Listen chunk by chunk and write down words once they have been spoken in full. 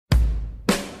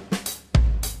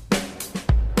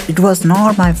It was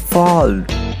not my fault.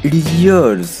 It is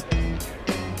yours.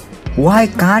 Why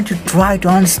can't you try to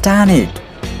understand it?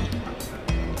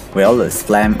 We always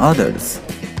blame others.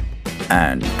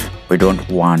 And we don't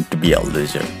want to be a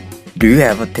loser. Do you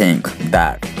ever think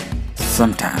that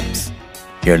sometimes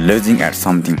you're losing at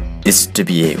something is to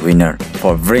be a winner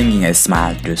for bringing a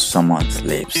smile to someone's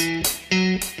lips?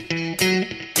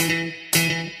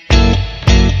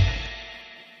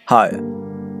 Hi,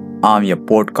 I'm your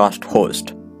podcast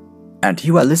host, and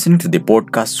you are listening to the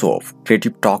podcast show of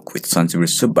Creative Talk with Sanjeev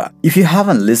Subba. If you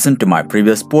haven't listened to my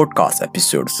previous podcast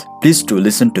episodes, please do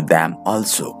listen to them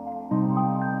also.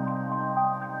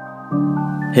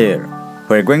 Here,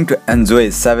 we're going to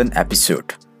enjoy 7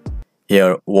 episodes.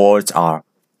 Here, words are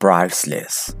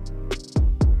priceless.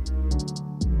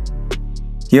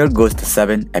 Here goes the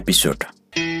 7th episode.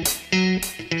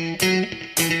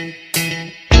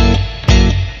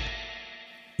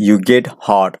 You get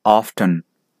hurt often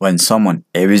when someone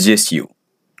abuses you,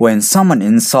 when someone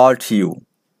insults you,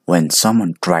 when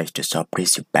someone tries to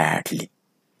suppress you badly.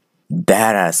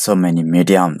 There are so many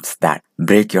mediums that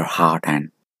break your heart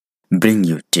and bring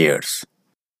you tears.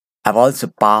 I've also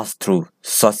passed through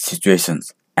such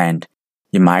situations, and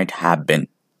you might have been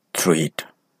through it.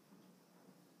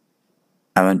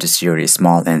 I want to share a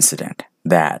small incident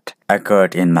that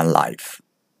occurred in my life.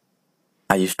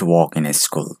 I used to work in a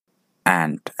school,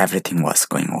 and everything was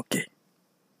going okay.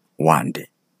 One day,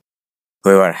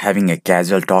 we were having a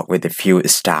casual talk with a few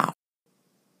staff,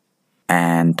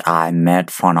 and I made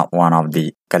fun of one of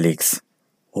the colleagues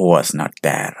who was not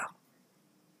there.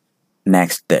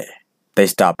 Next day, the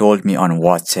staff told me on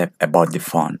WhatsApp about the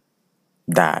fun,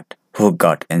 that who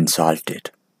got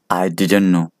insulted. I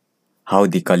didn't know how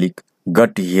the colleague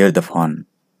got to hear the fun.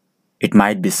 It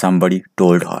might be somebody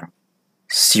told her.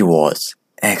 She was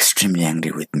extremely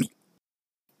angry with me.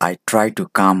 I tried to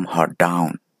calm her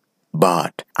down,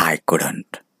 but I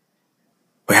couldn't.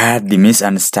 We had the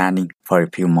misunderstanding for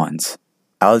a few months.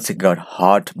 I also got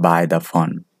hurt by the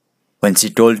fun. When she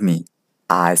told me,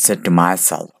 I said to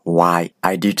myself why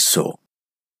I did so.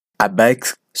 I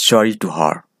begged sorry to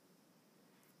her,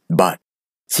 but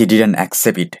she didn't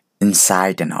accept it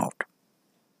inside and out.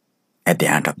 At the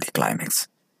end of the climax,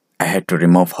 I had to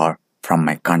remove her from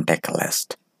my contact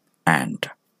list and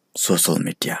social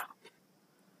media.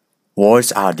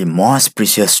 Words are the most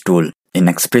precious tool in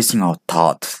expressing our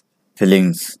thoughts,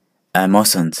 feelings,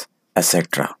 emotions,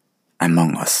 etc.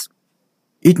 among us.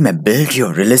 It may build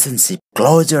your relationship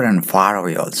closer and far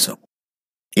away also.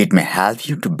 It may help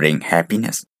you to bring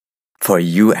happiness for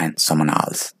you and someone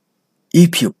else.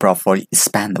 If you properly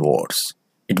span the words,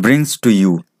 it brings to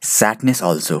you sadness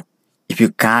also. If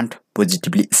you can't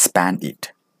positively span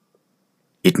it,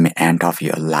 it may end off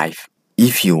your life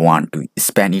if you want to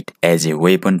spend it as a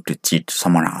weapon to cheat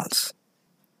someone else.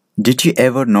 Did you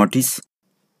ever notice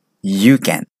you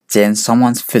can change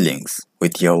someone's feelings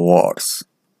with your words?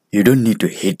 You don't need to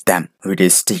hit them with a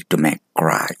stick to make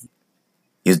cry.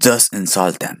 You just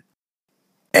insult them,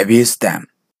 abuse them,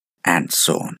 and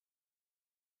so on.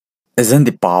 Isn't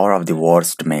the power of the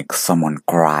words to make someone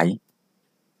cry?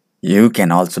 You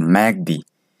can also make the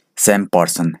same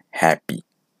person happy.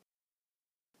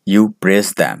 You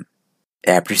praise them,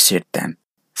 appreciate them,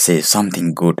 say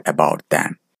something good about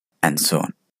them, and so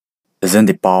on. Isn't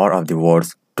the power of the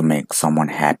words to make someone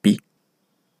happy?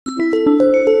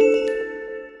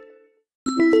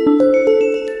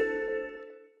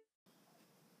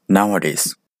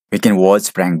 Nowadays, we can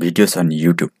watch prank videos on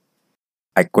YouTube.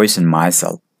 I question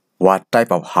myself, what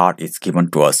type of heart is given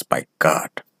to us by God,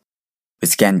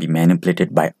 which can be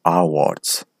manipulated by our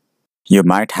words? You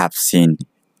might have seen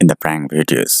in the prank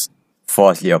videos.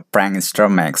 Firstly, a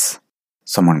prankster makes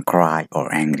someone cry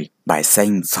or angry by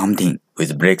saying something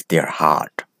which breaks their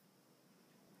heart.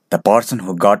 The person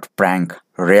who got pranked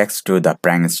reacts to the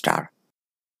prankster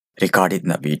recorded in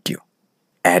the video.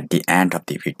 At the end of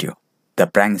the video, the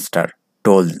prankster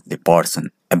told the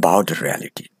person about the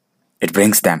reality. It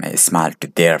brings them a smile to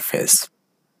their face.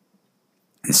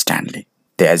 Instantly,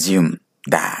 they assume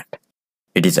that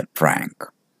it is a prank,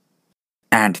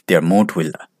 and their mood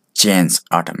will change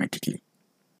automatically.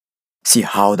 See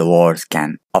how the words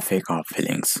can affect our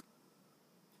feelings.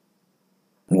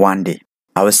 One day,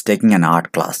 I was taking an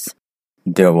art class.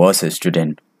 There was a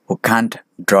student who can't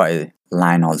draw a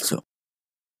line also.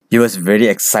 He was very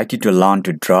excited to learn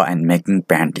to draw and making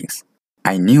paintings.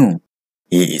 I knew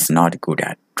he is not good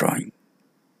at drawing.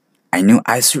 I knew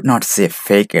I should not say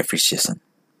fake appreciation.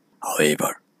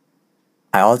 However,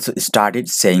 I also started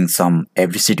saying some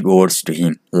appreciative words to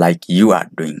him like you are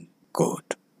doing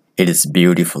good. It is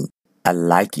beautiful. I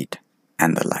like it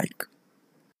and the like.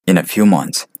 In a few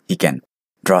months, he can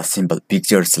draw simple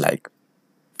pictures like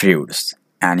fruits,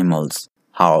 animals,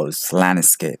 house,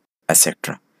 landscape,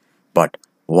 etc. But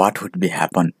what would be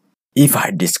happen if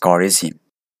I discourage him,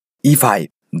 if I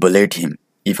bullied him,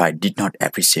 if I did not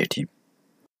appreciate him?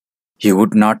 He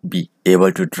would not be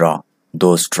able to draw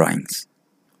those drawings.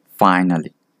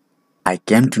 Finally, I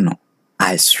came to know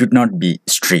I should not be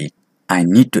strict. I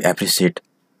need to appreciate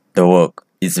the work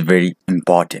is very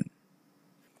important.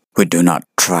 We do not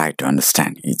try to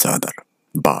understand each other,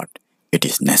 but it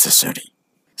is necessary.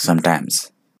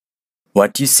 Sometimes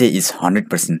what you say is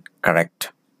 100%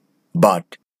 correct,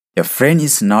 but your friend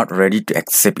is not ready to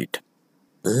accept it.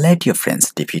 Let your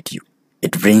friends defeat you.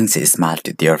 It brings a smile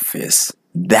to their face.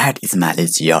 That smile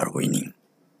is your winning.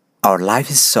 Our life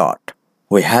is short.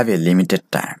 We have a limited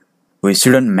time. We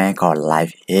shouldn't make our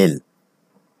life hell.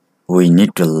 We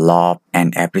need to love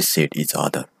and appreciate each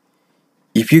other.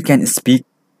 If you can speak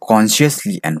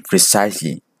consciously and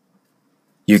precisely,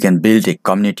 you can build a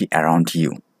community around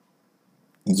you.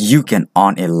 You can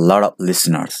earn a lot of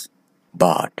listeners.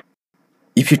 But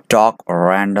if you talk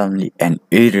randomly and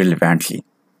irrelevantly,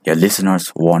 your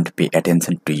listeners won't pay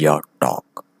attention to your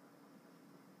talk.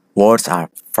 Words are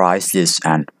priceless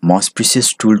and most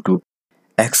precious tool to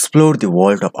explore the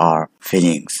world of our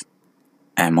feelings,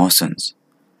 emotions,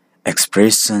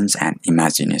 expressions and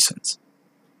imaginations.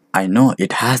 I know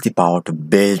it has the power to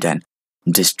build and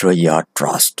destroy your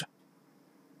trust.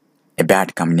 A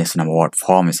bad combination of word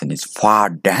formation is far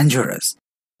dangerous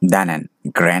than a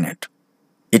grenade.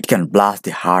 It can blast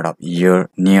the heart of your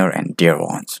near and dear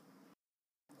ones.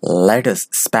 Let us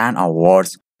span our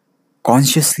words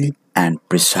consciously and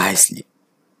precisely.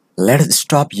 Let us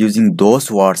stop using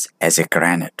those words as a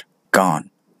grenade,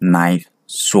 gun, knife,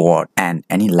 sword, and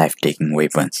any life-taking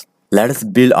weapons. Let us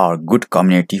build our good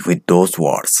community with those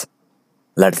words.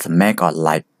 Let us make our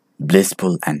life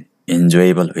blissful and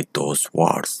enjoyable with those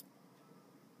words.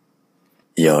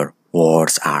 Your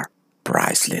words are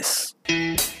priceless.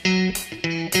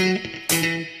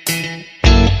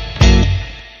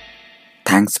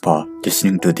 Thanks for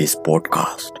listening to this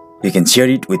podcast. You can share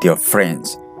it with your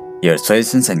friends. Your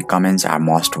suggestions and comments are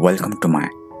most welcome to my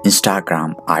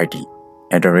Instagram ID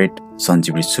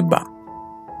 @SanjeeviSubba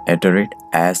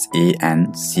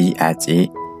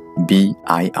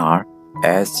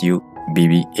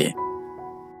 @SanchhabirSubba.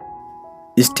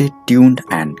 Stay tuned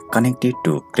and connected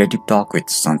to Creative Talk with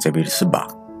Sanjeevi Subba.